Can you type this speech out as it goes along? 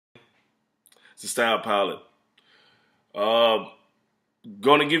It's the Style Pilot.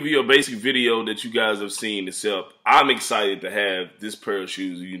 Gonna give you a basic video that you guys have seen, except I'm excited to have this pair of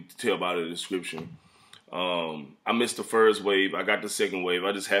shoes. You can tell by the description. I missed the first wave. I got the second wave.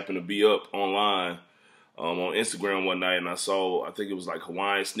 I just happened to be up online on Instagram one night, and I saw, I think it was like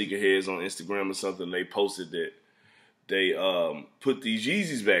Hawaiian Sneakerheads on Instagram or something. They posted that they put these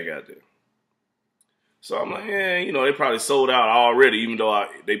Yeezys back out there. So I'm like, yeah, you know, they probably sold out already, even though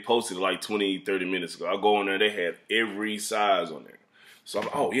they posted it like 20, 30 minutes ago. I go on there, they had every size on there. So I'm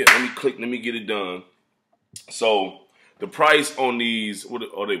like, oh yeah, let me get it done. So the price on these, what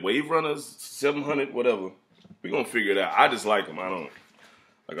are they, Wave Runners? 700, whatever. We're gonna figure it out. I just like them. I'm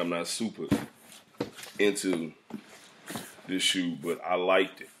not super into this shoe, but I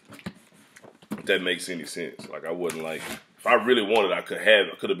liked it. If that makes any sense. Like, I wouldn't like, if I really wanted, I could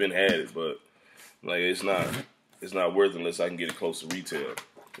have been had it, but like, it's not worth it unless I can get it close to retail.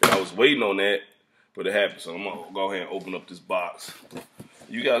 And I was waiting on that, but it happened. So I'm gonna go ahead and open up this box.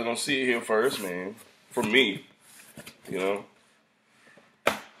 You guys gonna see it here first, man. From me, you know.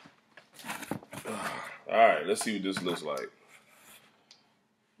 All right, let's see what this looks like,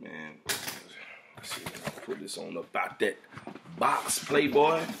 man. Let's see. I'll put this on about that box,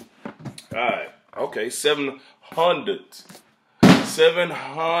 Playboy. All right, okay, 700.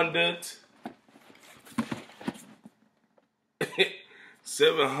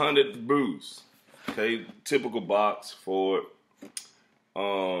 700 boost. Okay, typical box for it.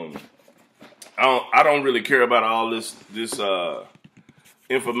 I don't really care about all this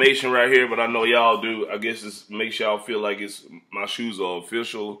information right here, but I know y'all do. I guess it makes y'all feel like my shoes are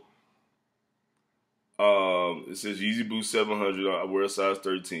official. It says Yeezy Boost 700. I wear a size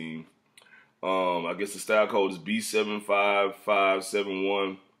 13. I guess the style code is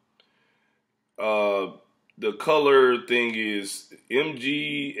B75571. The color thing is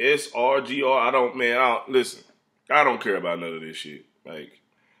MGSRGR. Listen, I don't care about none of this shit. Like,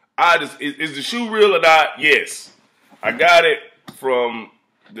 is the shoe real or not? Yes. I got it from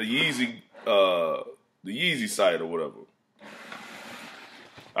the Yeezy site or whatever.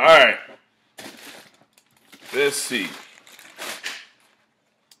 All right. Let's see.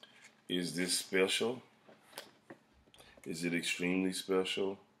 Is this special? Is it extremely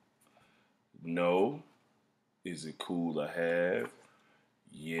special? No. Is it cool to have?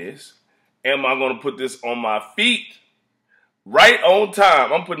 Yes. Am I going to put this on my feet right on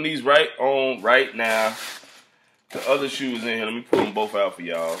time? I'm putting these right on right now. The other shoes in here, let me put them both out for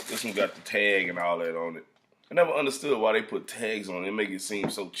y'all. This one got the tag and all that on it. I never understood why they put tags on it. It make it seem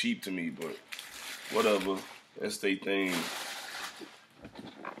so cheap to me, but whatever. That's their thing.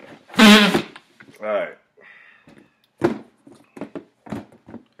 Alright.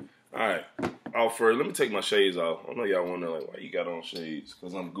 Alright. Off first, let me take my shades off. I know y'all wonder, like, why you got on shades?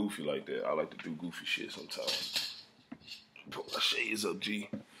 Because I'm goofy like that. I like to do goofy shit sometimes. Put my shades up, G.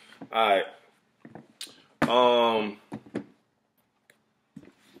 Alright.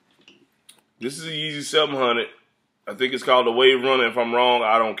 This is a Yeezy 700. I think it's called the Wave Runner. If I'm wrong,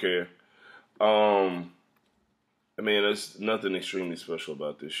 I don't care. I mean, there's nothing extremely special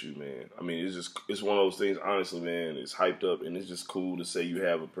about this shoe, man. I mean, it's one of those things, honestly, man, it's hyped up, and it's just cool to say you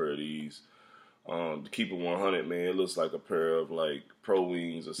have a pair of these. To keep it 100, man, it looks like a pair of, like, Pro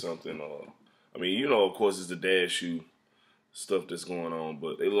Wings or something. I mean, you know, of course, it's the dad shoe stuff that's going on,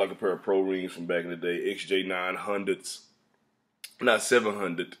 but they look like a pair of Pro Rings from back in the day, XJ900s. Not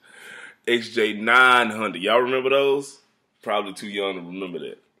 700, XJ900. Y'all remember those? Probably too young to remember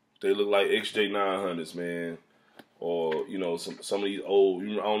that. They look like XJ900s, man. Or, you know, some of these old,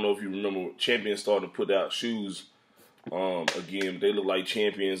 I don't know if you remember, Champions started to put out shoes again. They look like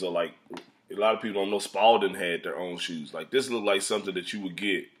Champions, or like, a lot of people don't know Spalding had their own shoes. Like, this looked like something that you would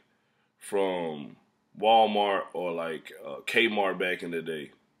get from Walmart or like Kmart back in the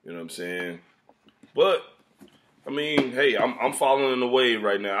day. You know what I'm saying? But, I mean, hey, I'm following the wave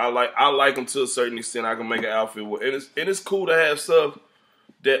right now. I like them to a certain extent. I can make an outfit with, and it's cool to have stuff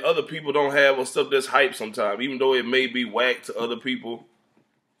that other people don't have, or stuff that's hype sometimes, even though it may be whack to other people.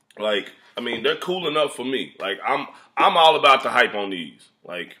 Like, I mean, they're cool enough for me. Like, I'm all about the hype on these.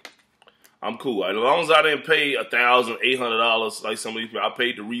 Like, I'm cool. As long as I didn't pay $1,800 like some of these people, I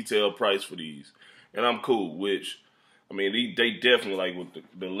paid the retail price for these, and I'm cool. Which, I mean, they definitely, like, with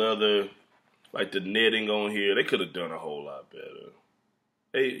the leather, like the netting on here, they could have done a whole lot better.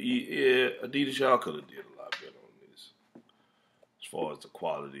 Yeah, Adidas, y'all could have did a lot better on this, as far as the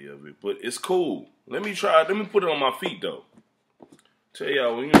quality of it. But it's cool. Let me put it on my feet, though. Tell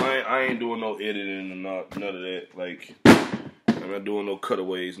y'all, you know, I ain't doing no editing and none of that. Like, I'm not doing no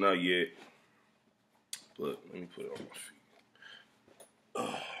cutaways, not yet. But let me put it on my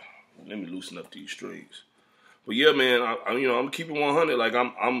feet. Let me loosen up these strings. But yeah, man, I'm keeping 100. Like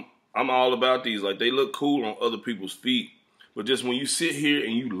I'm all about these. Like they look cool on other people's feet, but just when you sit here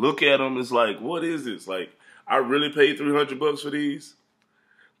and you look at them, it's like, what is this? Like I really paid $300 for these.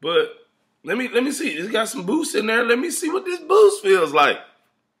 But let me see. It's got some boost in there. Let me see what this boost feels like.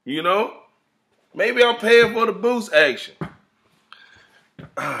 You know, maybe I'm paying for the boost action.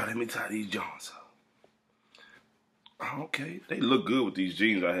 Let me tie these Johns up. Okay, they look good with these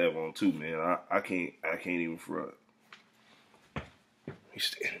jeans I have on too, man. I can't even front. He's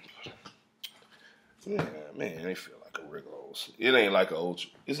standing. Yeah, man, they feel like a regular old. It ain't like a ultra.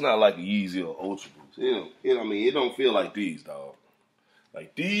 It's not like a Yeezy or Ultra Boost. It don't feel like these, dog.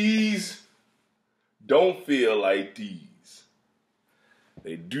 Like these don't feel like these.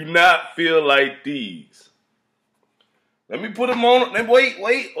 They do not feel like these. Let me put them on. Wait,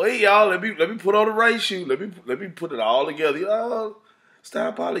 y'all. Let me put on the right shoe. Let me put it all together. Y'all,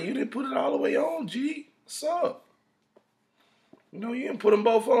 Style Pilot, you didn't put it all the way on, G. What's up? You didn't put them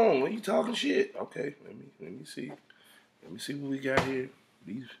both on. When you talking shit? Okay, let me see. Let me see what we got here.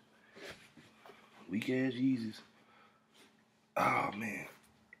 These weak ass Yeezys. Oh man.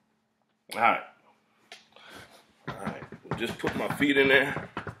 All right. Just put my feet in there.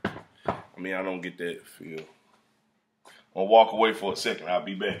 I don't get that feel. I'm gonna walk away for a second. I'll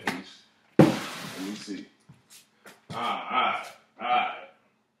be back. Let me see. All right.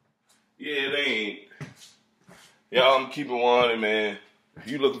 Yeah, they ain't. Y'all, I'm keeping 100, man. If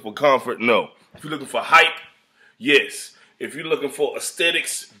you're looking for comfort, no. If you're looking for hype, yes. If you're looking for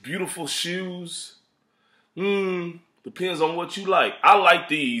aesthetics, beautiful shoes, depends on what you like. I like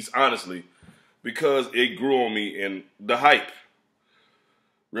these, honestly, because it grew on me and the hype,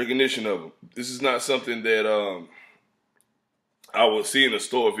 recognition of them. This is not something that I would see in the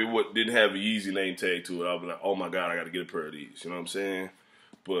store if it didn't have a Yeezy name tag to it. I'd be like, oh my God, I got to get a pair of these. You know what I'm saying?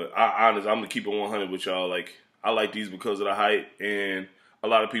 But I'm going to keep it 100 with y'all. Like, I like these because of the hype, and a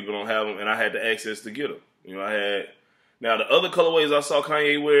lot of people don't have them, and I had the access to get them. Now the other colorways I saw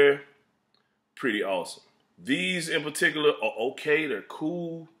Kanye wear, pretty awesome. These in particular are okay, they're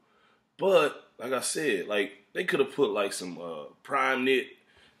cool, but like I said, like they could have put like some prime knit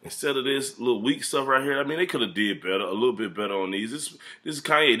instead of this little weak stuff right here. They could have did better, a little bit better on these. This is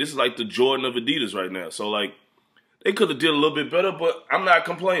Kanye. This is like the Jordan of Adidas right now. So like they could have did a little bit better, but I'm not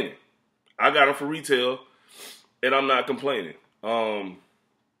complaining. I got them for retail. And I'm not complaining. The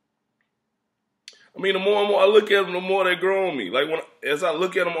more and more I look at them, the more they grow on me. Like as I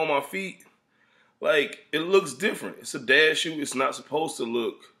look at them on my feet, like it looks different. It's a dad shoe. It's not supposed to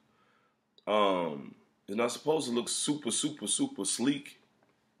look. It's not supposed to look super, super, super sleek.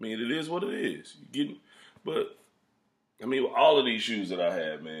 It is what it is. But with all of these shoes that I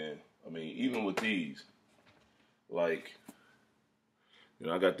have, man. Even with these, like.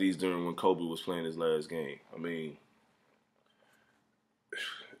 I got these during when Kobe was playing his last game.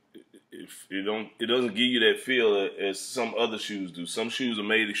 It doesn't give you that feel as some other shoes do. Some shoes are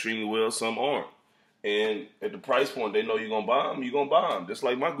made extremely well, some aren't. And at the price point they know you're going to buy them, you're going to buy them. Just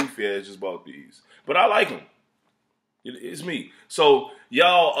like my goofy ass just bought these. But I like them. It's me. So,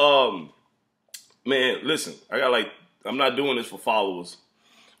 y'all, man, listen. I'm not doing this for followers,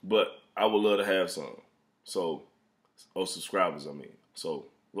 but I would love to have some. Or subscribers, So,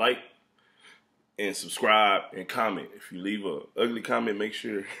 like and subscribe and comment. If you leave a ugly comment, make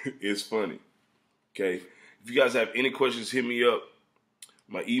sure it's funny. Okay? If you guys have any questions, hit me up.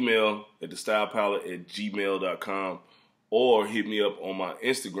 My email at thestylepilot@gmail.com or hit me up on my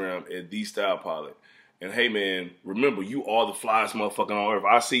Instagram at thestylepilot. And hey, man, remember, you are the flyest motherfucker on earth.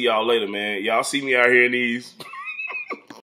 I'll see y'all later, man. Y'all see me out here in these.